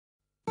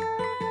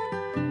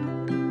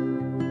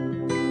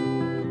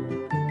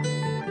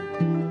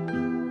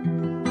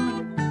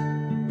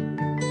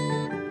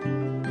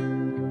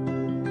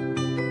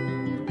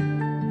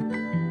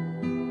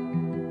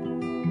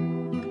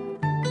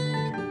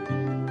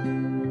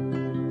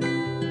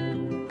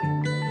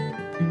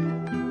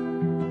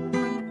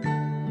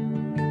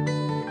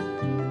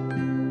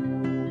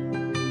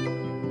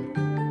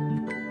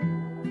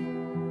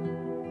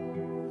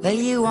Well,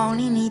 you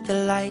only need the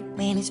light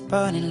when it's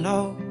burning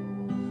low.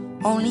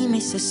 Only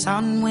miss the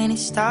sun when it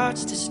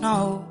starts to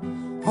snow.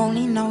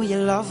 Only know you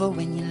love her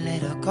when you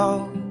let her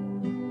go.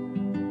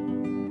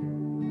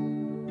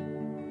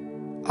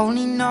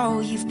 Only know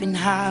you've been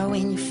high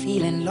when you're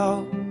feeling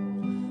low.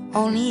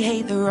 Only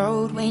hate the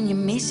road when you're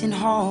missing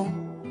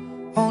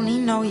home. Only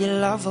know you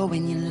love her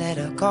when you let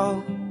her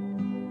go.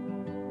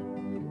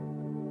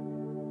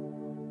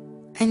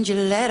 And you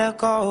let her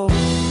go.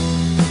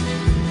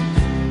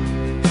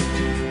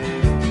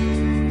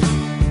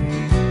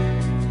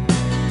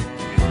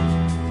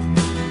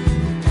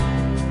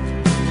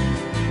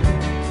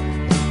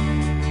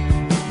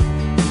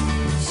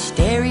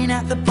 Staring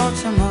at the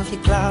bottom of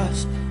your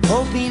glass,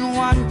 hoping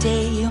one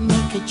day you'll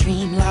make a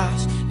dream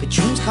last. But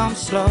dreams come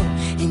slow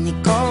and they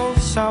go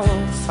so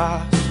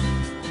fast.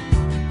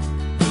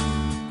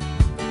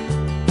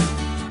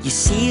 You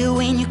see it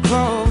when you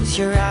close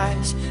your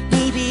eyes.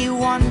 Maybe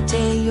one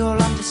day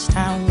you'll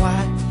understand why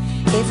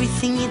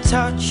everything you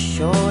touch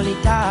surely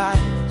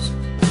dies.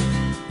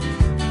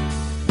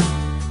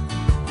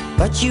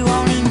 But you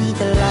only need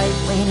the light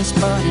when it's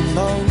burning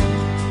low.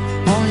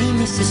 Only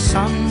miss the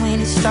sun when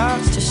it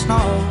starts to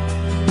snow.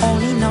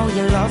 Only know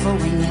you love her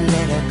when you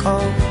let her go.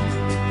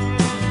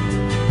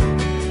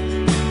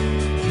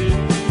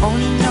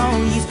 Only know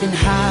you've been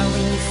high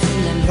when you're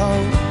feeling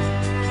low.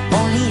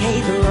 Only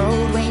hate the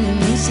road when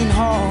you're missing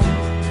home.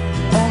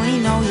 Only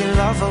know you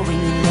love her when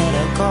you let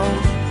her go.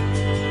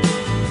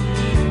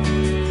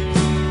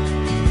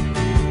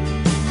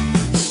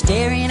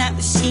 Staring at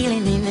the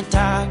ceiling in the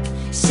dark,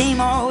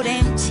 same old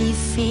empty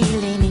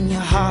feeling in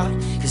your heart.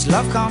 'Cause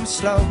love comes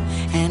slow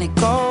and it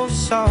goes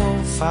so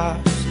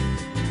fast.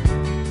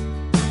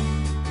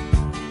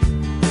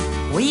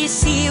 Well, you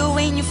see it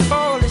when you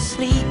fall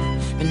asleep,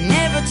 but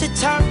never to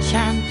touch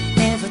and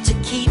never to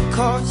keep.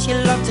 'Cause you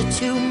loved her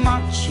too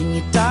much and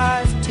you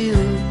dive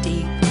too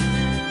deep.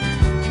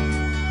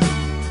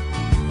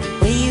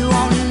 Well, you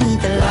only need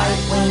the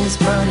light when it's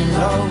burning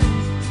low.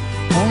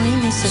 Only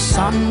miss the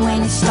sun when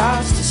it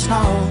starts to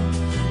snow.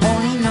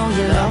 Only know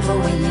you love her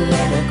when you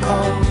let her go.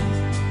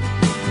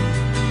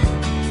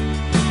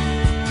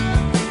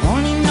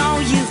 Only know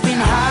you've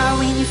been high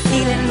when you're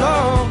feeling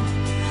low.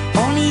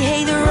 Only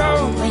hate the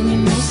road when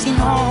you're missing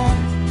home.